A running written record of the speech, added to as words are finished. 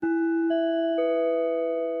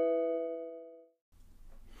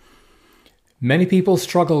Many people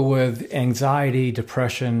struggle with anxiety,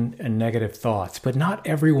 depression, and negative thoughts, but not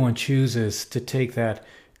everyone chooses to take that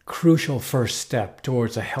crucial first step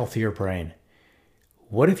towards a healthier brain.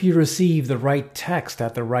 What if you receive the right text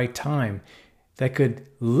at the right time that could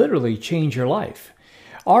literally change your life?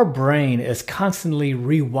 Our brain is constantly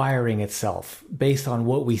rewiring itself based on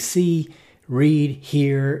what we see, read,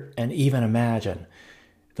 hear, and even imagine.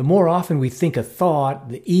 The more often we think a thought,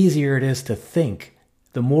 the easier it is to think,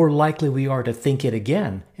 the more likely we are to think it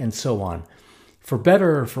again, and so on. For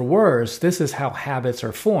better or for worse, this is how habits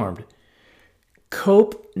are formed.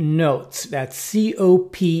 Cope Notes, that's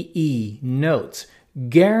C-O-P-E, notes,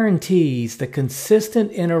 guarantees the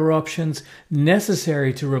consistent interruptions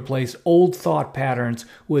necessary to replace old thought patterns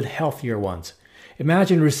with healthier ones.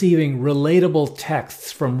 Imagine receiving relatable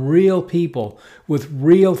texts from real people with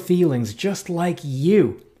real feelings just like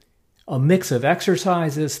you. A mix of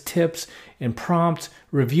exercises, tips, and prompts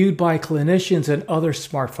reviewed by clinicians and other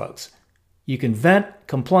smart folks. You can vent,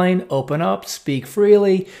 complain, open up, speak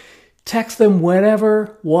freely, text them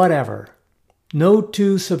whenever, whatever. No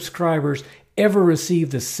two subscribers ever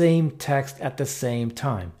receive the same text at the same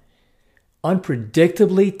time.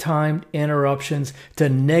 Unpredictably timed interruptions to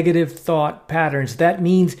negative thought patterns. That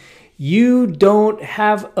means you don't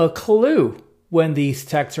have a clue when these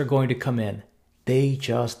texts are going to come in. They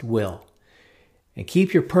just will. And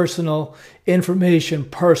keep your personal information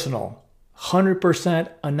personal, 100%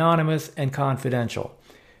 anonymous and confidential.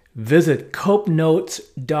 Visit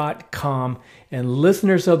copenotes.com and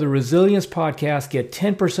listeners of the Resilience Podcast get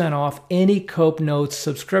 10% off any Cope Notes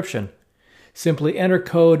subscription. Simply enter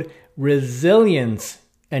code RESILIENCE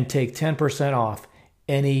and take 10% off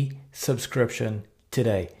any subscription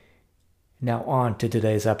today. Now on to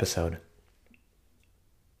today's episode.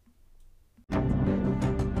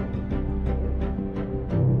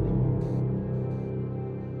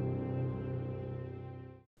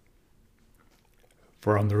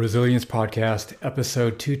 From the Resilience Podcast,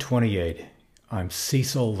 episode 228, I'm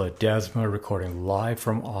Cecil Ledesma, recording live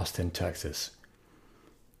from Austin, Texas.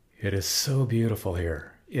 It is so beautiful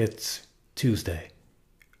here. It's Tuesday,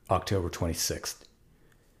 October 26th.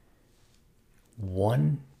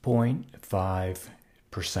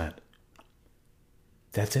 1.5%.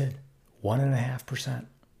 That's it. 1.5%.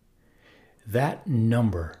 That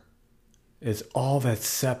number is all that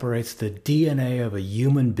separates the DNA of a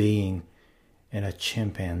human being and a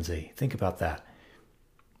chimpanzee. Think about that.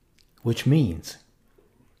 Which means,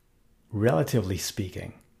 relatively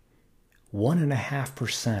speaking,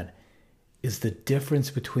 1.5% is the difference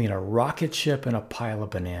between a rocket ship and a pile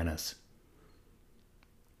of bananas.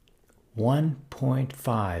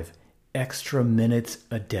 1.5 extra minutes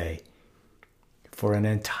a day for an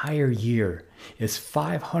entire year is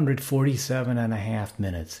 547.5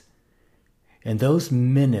 minutes. And those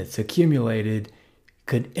minutes accumulated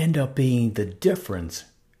could end up being the difference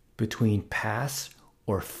between pass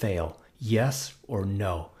or fail, yes or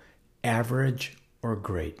no, average or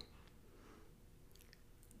great.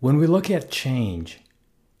 When we look at change,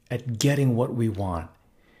 at getting what we want,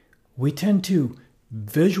 we tend to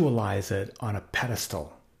visualize it on a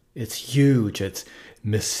pedestal. It's huge, it's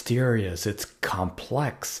mysterious, it's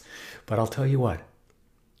complex, but I'll tell you what,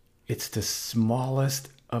 it's the smallest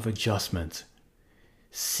of adjustments.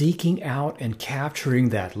 Seeking out and capturing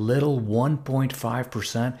that little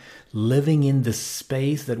 1.5%, living in the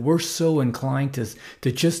space that we're so inclined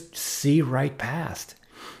to just see right past.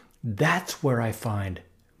 That's where I find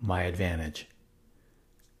my advantage.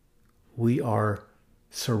 We are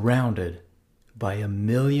surrounded by a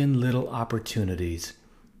million little opportunities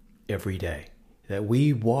every day that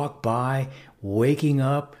we walk by, waking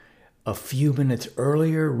up a few minutes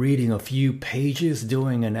earlier, reading a few pages,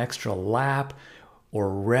 doing an extra lap, or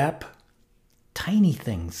rep. Tiny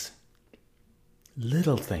things,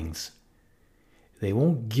 little things. They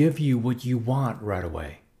won't give you what you want right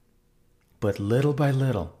away. But little by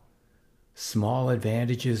little, small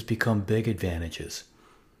advantages become big advantages.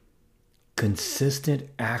 Consistent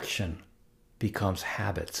action becomes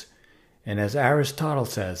habits. And as Aristotle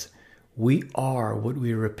says, we are what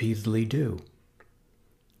we repeatedly do.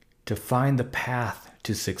 To find the path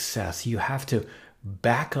to success, you have to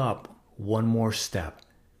back up one more step.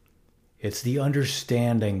 It's the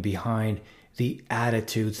understanding behind the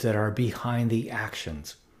attitudes that are behind the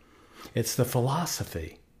actions. It's the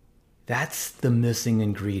philosophy. That's the missing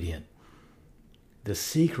ingredient. The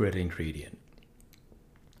secret ingredient.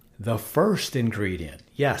 The first ingredient.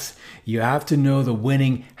 Yes, you have to know the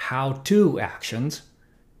winning how-to actions,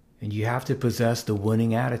 and you have to possess the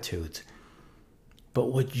winning attitudes.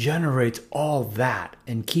 But what generates all that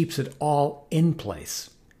and keeps it all in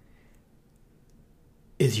place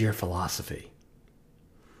is your philosophy.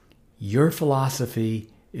 Your philosophy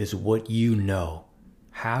is what you know,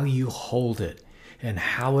 how you hold it, and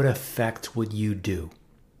how it affects what you do.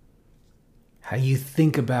 How you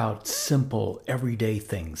think about simple, everyday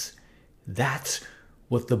things. That's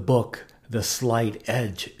what the book, The Slight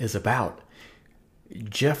Edge, is about.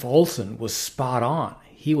 Jeff Olson was spot on.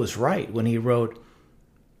 He was right when he wrote,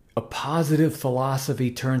 "A positive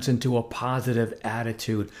philosophy turns into a positive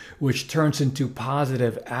attitude, which turns into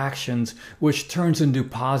positive actions, which turns into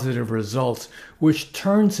positive results, which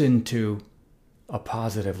turns into a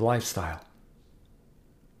positive lifestyle,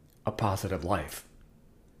 a positive life."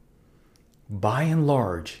 By and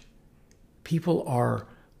large, people are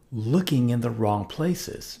looking in the wrong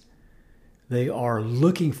places. They are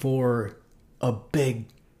looking for a big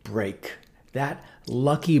break, that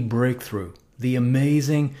lucky breakthrough, the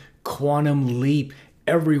amazing quantum leap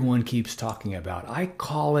everyone keeps talking about. I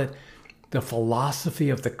call it the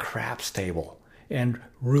philosophy of the craps table and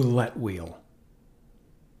roulette wheel.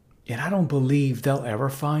 And I don't believe they'll ever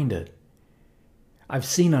find it. I've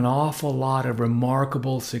seen an awful lot of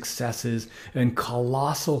remarkable successes and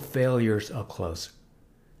colossal failures up close.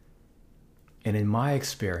 And in my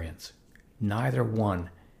experience, neither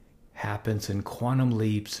one happens in quantum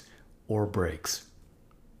leaps or breaks,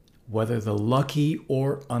 whether the lucky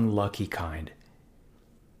or unlucky kind.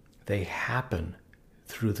 They happen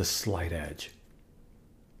through the slight edge.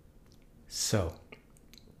 So,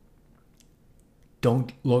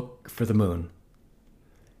 don't look for the moon.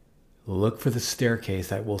 Look for the staircase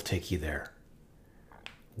that will take you there.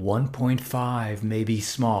 1.5 may be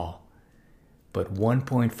small, but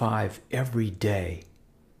 1.5 every day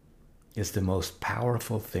is the most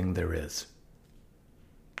powerful thing there is.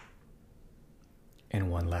 And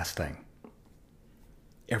one last thing.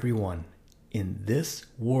 Everyone in this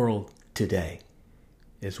world today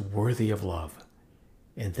is worthy of love,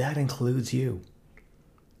 and that includes you.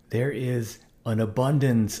 There is an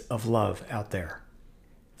abundance of love out there.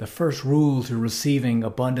 The first rule to receiving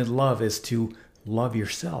abundant love is to love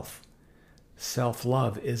yourself.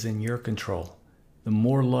 Self-love is in your control. The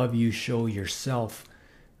more love you show yourself,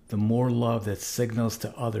 the more love that signals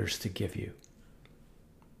to others to give you.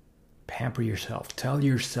 Pamper yourself. Tell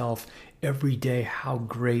yourself every day how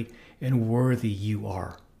great and worthy you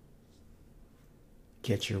are.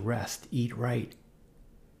 Get your rest. Eat right.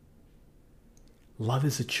 Love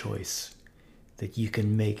is a choice that you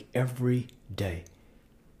can make every day.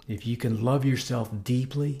 If you can love yourself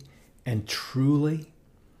deeply and truly,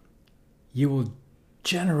 you will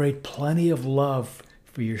generate plenty of love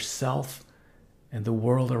for yourself and the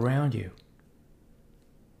world around you.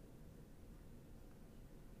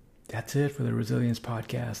 That's it for the Resilience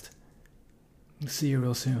Podcast. I'll see you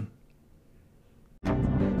real soon.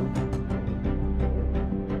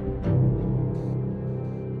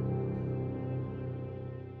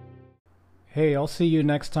 Hey, I'll see you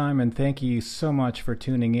next time, and thank you so much for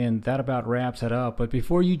tuning in. That about wraps it up. But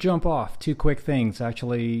before you jump off, two quick things,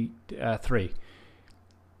 actually three.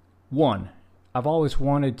 One, I've always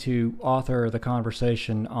wanted to author the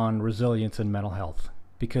conversation on resilience and mental health,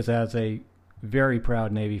 because as a very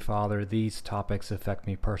proud Navy father, these topics affect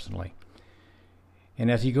me personally.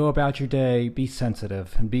 And as you go about your day, be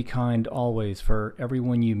sensitive and be kind always, for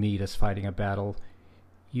everyone you meet is fighting a battle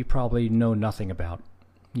you probably know nothing about.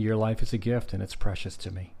 Your life is a gift, and it's precious to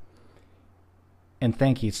me. And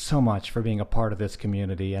thank you so much for being a part of this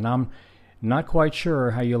community. And I'm not quite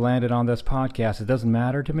sure how you landed on this podcast. It doesn't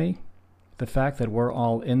matter to me. The fact that we're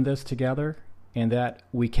all in this together and that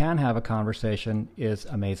we can have a conversation is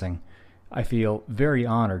amazing. I feel very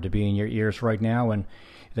honored to be in your ears right now, and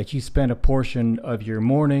that you spend a portion of your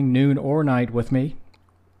morning, noon, or night with me.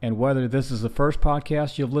 And whether this is the first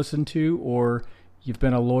podcast you've listened to or you've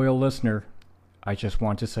been a loyal listener, I just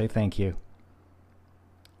want to say thank you.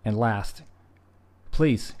 And last,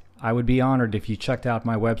 please, I would be honored if you checked out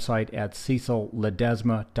my website at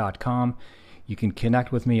cecilledesma.com. You can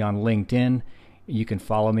connect with me on LinkedIn. You can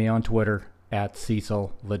follow me on Twitter at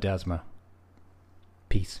Cecil Ledesma.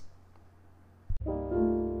 Peace.